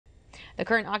The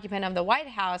current occupant of the White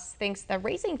House thinks that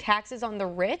raising taxes on the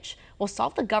rich will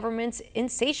solve the government's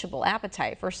insatiable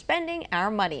appetite for spending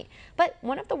our money. But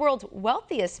one of the world's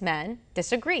wealthiest men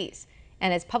disagrees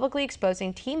and is publicly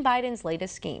exposing Team Biden's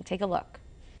latest scheme. Take a look.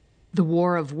 The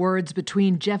war of words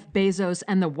between Jeff Bezos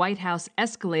and the White House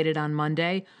escalated on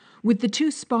Monday, with the two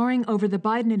sparring over the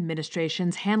Biden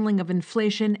administration's handling of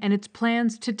inflation and its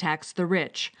plans to tax the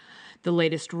rich. The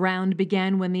latest round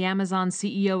began when the Amazon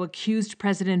CEO accused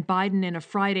President Biden in a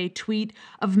Friday tweet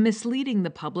of misleading the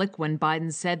public when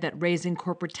Biden said that raising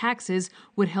corporate taxes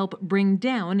would help bring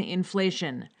down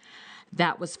inflation.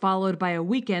 That was followed by a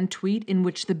weekend tweet in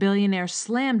which the billionaire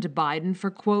slammed Biden for,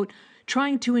 quote,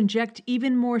 trying to inject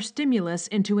even more stimulus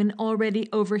into an already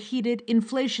overheated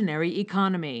inflationary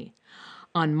economy.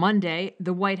 On Monday,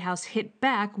 the White House hit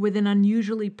back with an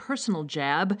unusually personal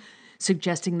jab,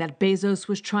 suggesting that Bezos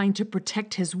was trying to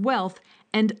protect his wealth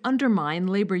and undermine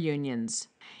labor unions.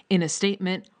 In a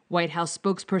statement, White House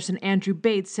spokesperson Andrew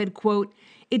Bates said, quote,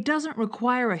 it doesn't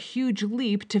require a huge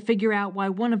leap to figure out why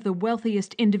one of the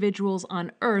wealthiest individuals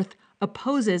on earth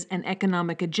opposes an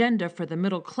economic agenda for the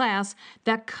middle class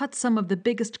that cuts some of the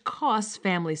biggest costs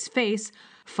families face,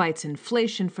 fights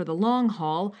inflation for the long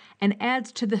haul, and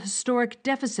adds to the historic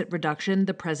deficit reduction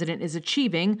the president is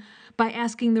achieving by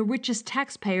asking the richest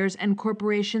taxpayers and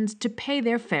corporations to pay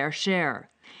their fair share.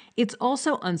 It's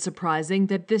also unsurprising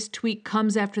that this tweet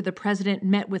comes after the president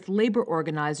met with labor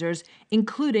organizers,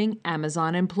 including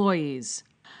Amazon employees.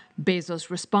 Bezos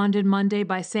responded Monday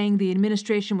by saying the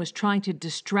administration was trying to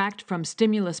distract from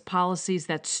stimulus policies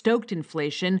that stoked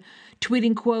inflation,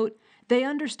 tweeting, quote, they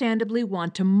understandably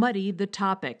want to muddy the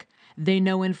topic. They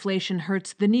know inflation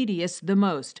hurts the neediest the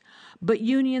most, but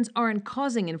unions aren't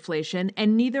causing inflation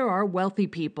and neither are wealthy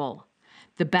people.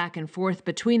 The back and forth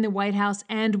between the White House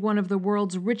and one of the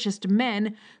world's richest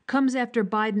men comes after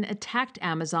Biden attacked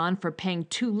Amazon for paying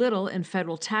too little in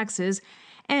federal taxes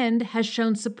and has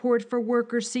shown support for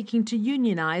workers seeking to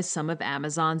unionize some of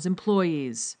Amazon's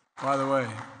employees. By the way,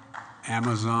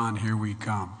 Amazon, here we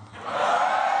come.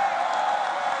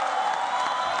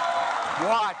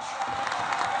 Watch.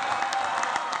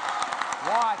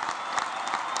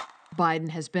 Biden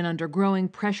has been under growing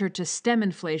pressure to stem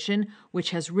inflation,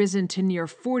 which has risen to near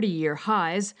 40-year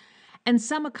highs, and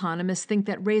some economists think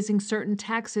that raising certain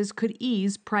taxes could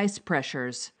ease price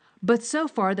pressures. But so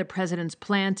far, the president's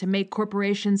plan to make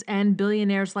corporations and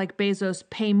billionaires like Bezos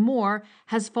pay more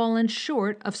has fallen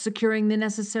short of securing the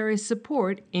necessary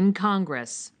support in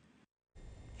Congress.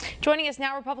 Joining us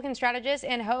now, Republican strategist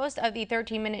and host of the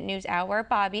 13-Minute News Hour,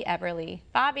 Bobby Eberle.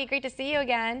 Bobby, great to see you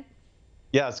again.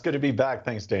 Yeah, it's good to be back.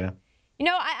 Thanks, Dana. You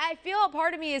know, I feel a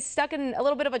part of me is stuck in a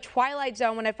little bit of a twilight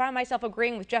zone when I find myself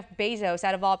agreeing with Jeff Bezos,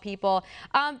 out of all people,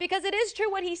 because it is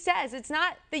true what he says. It's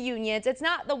not the unions, it's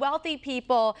not the wealthy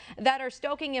people that are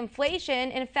stoking inflation.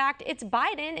 In fact, it's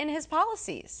Biden and his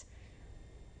policies.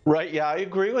 Right. Yeah, I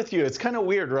agree with you. It's kind of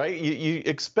weird, right? You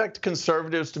expect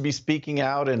conservatives to be speaking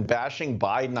out and bashing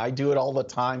Biden. I do it all the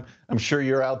time. I'm sure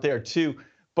you're out there, too.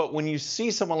 But when you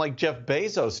see someone like Jeff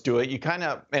Bezos do it, you kind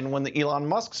of, and when the Elon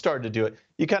Musk started to do it,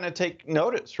 you kind of take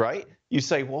notice, right? You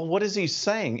say, well, what is he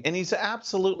saying? And he's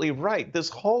absolutely right. This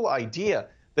whole idea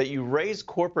that you raise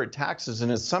corporate taxes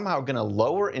and it's somehow going to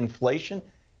lower inflation,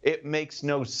 it makes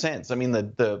no sense. I mean,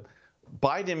 the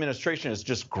Biden administration is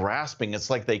just grasping. It's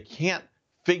like they can't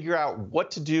figure out what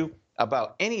to do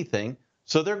about anything.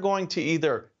 So they're going to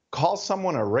either call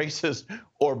someone a racist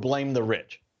or blame the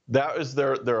rich. That is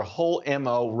their whole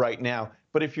MO right now.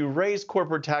 But if you raise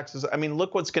corporate taxes, I mean,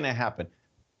 look what's going to happen.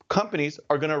 Companies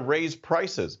are going to raise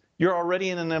prices. You're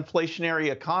already in an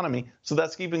inflationary economy, so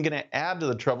that's even going to add to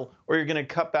the trouble, or you're going to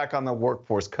cut back on the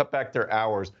workforce, cut back their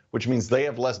hours, which means they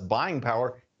have less buying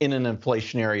power in an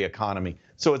inflationary economy.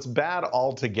 So it's bad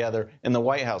altogether, and the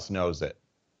White House knows it.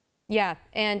 Yeah,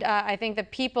 and I think the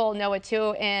people know it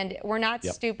too, and we're not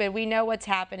stupid. We know what's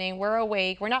happening. We're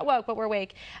awake. We're not woke, but we're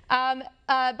awake.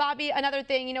 Bobby, another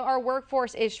thing, you know, our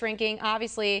workforce is shrinking.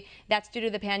 Obviously, that's due to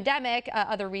the pandemic,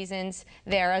 other reasons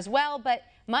there as well, but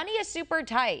money is super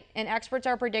tight, and experts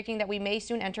are predicting that we may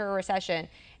soon enter a recession.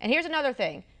 And here's another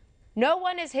thing. No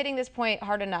one is hitting this point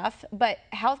hard enough, but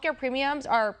healthcare premiums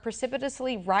are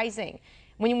precipitously rising.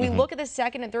 When we look at the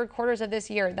second and third quarters of this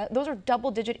year, those are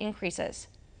double-digit increases.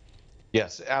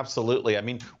 Yes, absolutely. I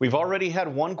mean, we've already had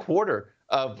 1 quarter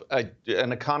of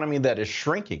an economy that is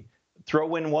shrinking.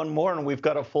 Throw in one more and we've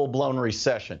got a full-blown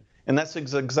recession. And that's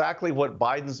exactly what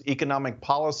Biden's economic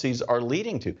policies are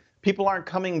leading to. People aren't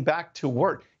coming back to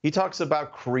work. He talks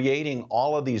about creating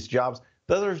all of these jobs.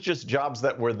 Those are just jobs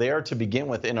that were there to begin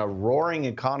with in a roaring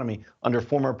economy under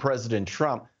former President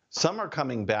Trump. Some are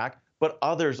coming back, but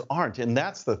others aren't. And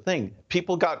that's the thing.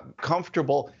 People got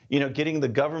comfortable, getting the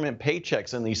government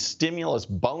paychecks and these stimulus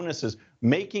bonuses,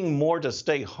 making more to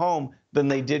stay home than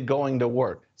they did going to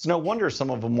work. It's no wonder some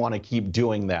of them want to keep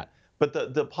doing that. But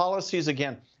the policies,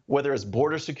 again, whether it's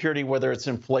border security, whether it's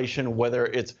inflation, whether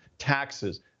it's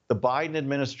taxes, the Biden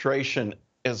administration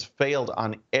has failed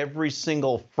on every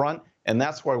single front. And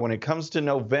that's why when it comes to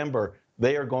November,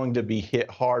 they are going to be hit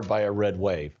hard by a red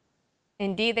wave.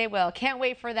 Indeed, they will. Can't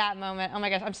wait for that moment. Oh my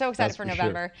gosh, I'm so excited for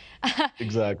November. Sure.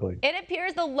 Exactly. It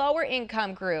appears the lower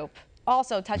income group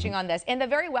also touching on this, and the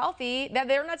very wealthy, that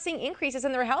they're not seeing increases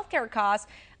in their healthcare costs.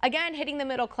 Again, hitting the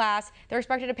middle class. They're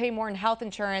expected to pay more in health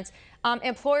insurance.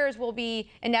 Employers will be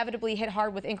inevitably hit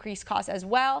hard with increased costs as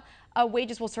well.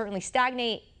 Wages will certainly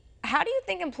stagnate. How do you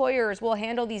think employers will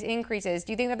handle these increases?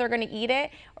 Do you think that they're going to eat it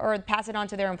or pass it on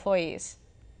to their employees?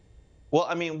 Well,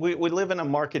 I mean, we live in a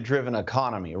market-driven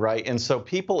economy, right? And so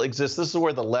people exist. This is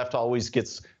where the left always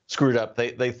gets screwed up.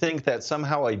 They think that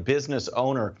somehow a business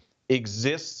owner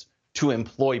exists to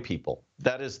employ people.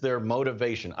 That is their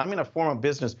motivation. I'm going to form a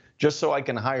business just so I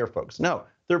can hire folks. No,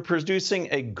 they're producing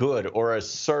a good or a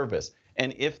service.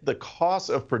 And if the costs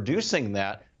of producing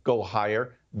that go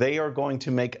higher, they are going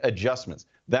to make adjustments.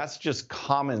 That's just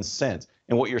common sense.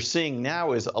 And what you're seeing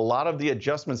now is a lot of the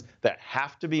adjustments that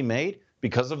have to be made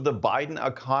because of the Biden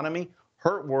economy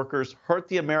hurt workers, hurt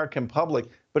the American public,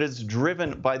 but it's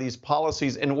driven by these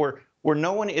policies and where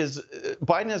no one is,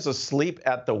 Biden is asleep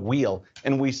at the wheel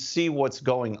and we see what's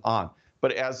going on.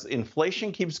 But as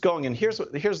inflation keeps going, and here's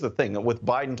the thing with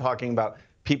Biden talking about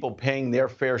people paying their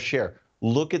fair share,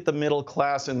 look at the middle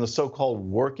class and the so-called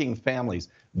working families.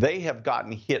 They have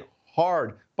gotten hit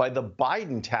hard by the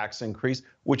Biden tax increase,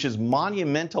 which is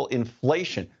monumental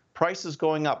inflation, prices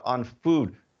going up on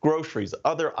food, groceries,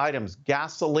 other items,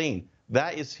 gasoline.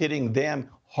 That is hitting them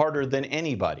harder than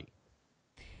anybody.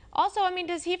 Also, I mean,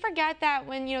 does he forget that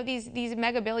when, these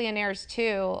mega billionaires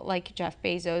too, like Jeff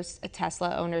Bezos, a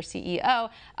Tesla owner, CEO,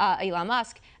 Elon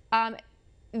Musk,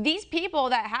 these people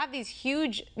that have these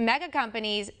huge mega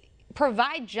companies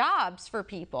provide jobs for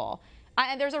people.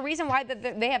 And there's a reason why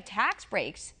they have tax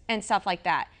breaks and stuff like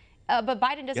that. But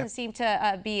Biden doesn't seem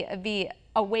to be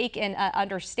awake and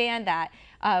understand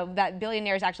that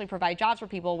billionaires actually provide jobs for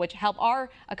people, which help our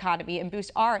economy and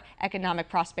boost our economic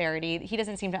prosperity. He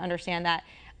doesn't seem to understand that.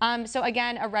 So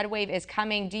again, a red wave is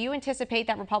coming. Do you anticipate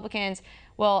that Republicans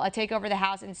will take over the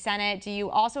House and Senate? Do you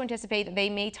also anticipate that they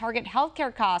may target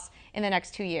healthcare costs in the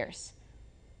next 2 years?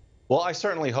 Well, I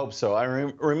certainly hope so. I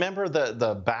remember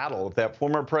the battle that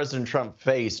former President Trump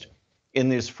faced in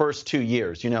these first 2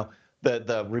 years.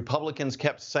 The Republicans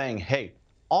kept saying, hey,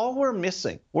 all we're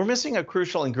missing a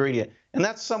crucial ingredient, and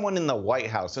that's someone in the White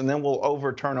House, and then we'll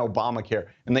overturn Obamacare.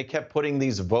 And they kept putting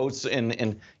these votes in,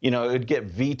 and it'd get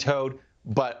vetoed.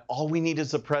 But all we need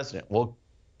is a president. Well,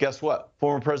 guess what?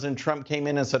 Former President Trump came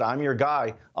in and said, I'm your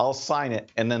guy, I'll sign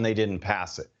it, and then they didn't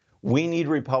pass it. We need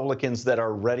Republicans that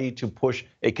are ready to push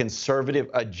a conservative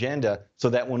agenda so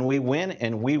that when we win,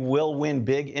 and we will win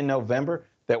big in November,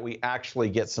 that we actually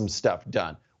get some stuff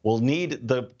done. We'll need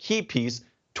the key piece,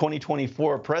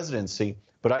 2024 presidency,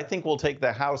 but I think we'll take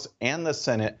the House and the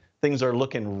Senate. Things are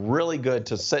looking really good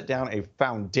to set down a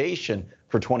foundation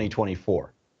for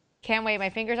 2024. Can't wait. My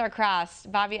fingers are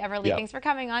crossed. Bobby Eberle, thanks for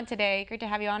coming on today. Great to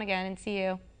have you on again and see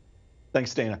you.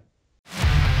 Thanks, Dana.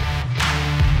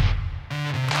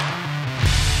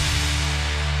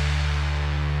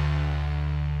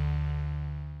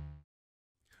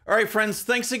 All right, friends,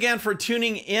 thanks again for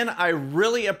tuning in. I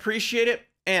really appreciate it.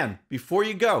 And before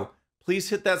you go, please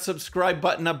hit that subscribe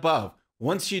button above.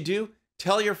 Once you do,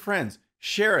 tell your friends,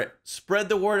 share it, spread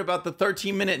the word about the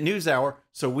 13-minute news hour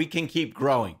so we can keep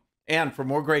growing. And for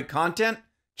more great content,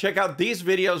 check out these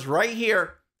videos right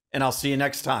here, and I'll see you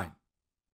next time.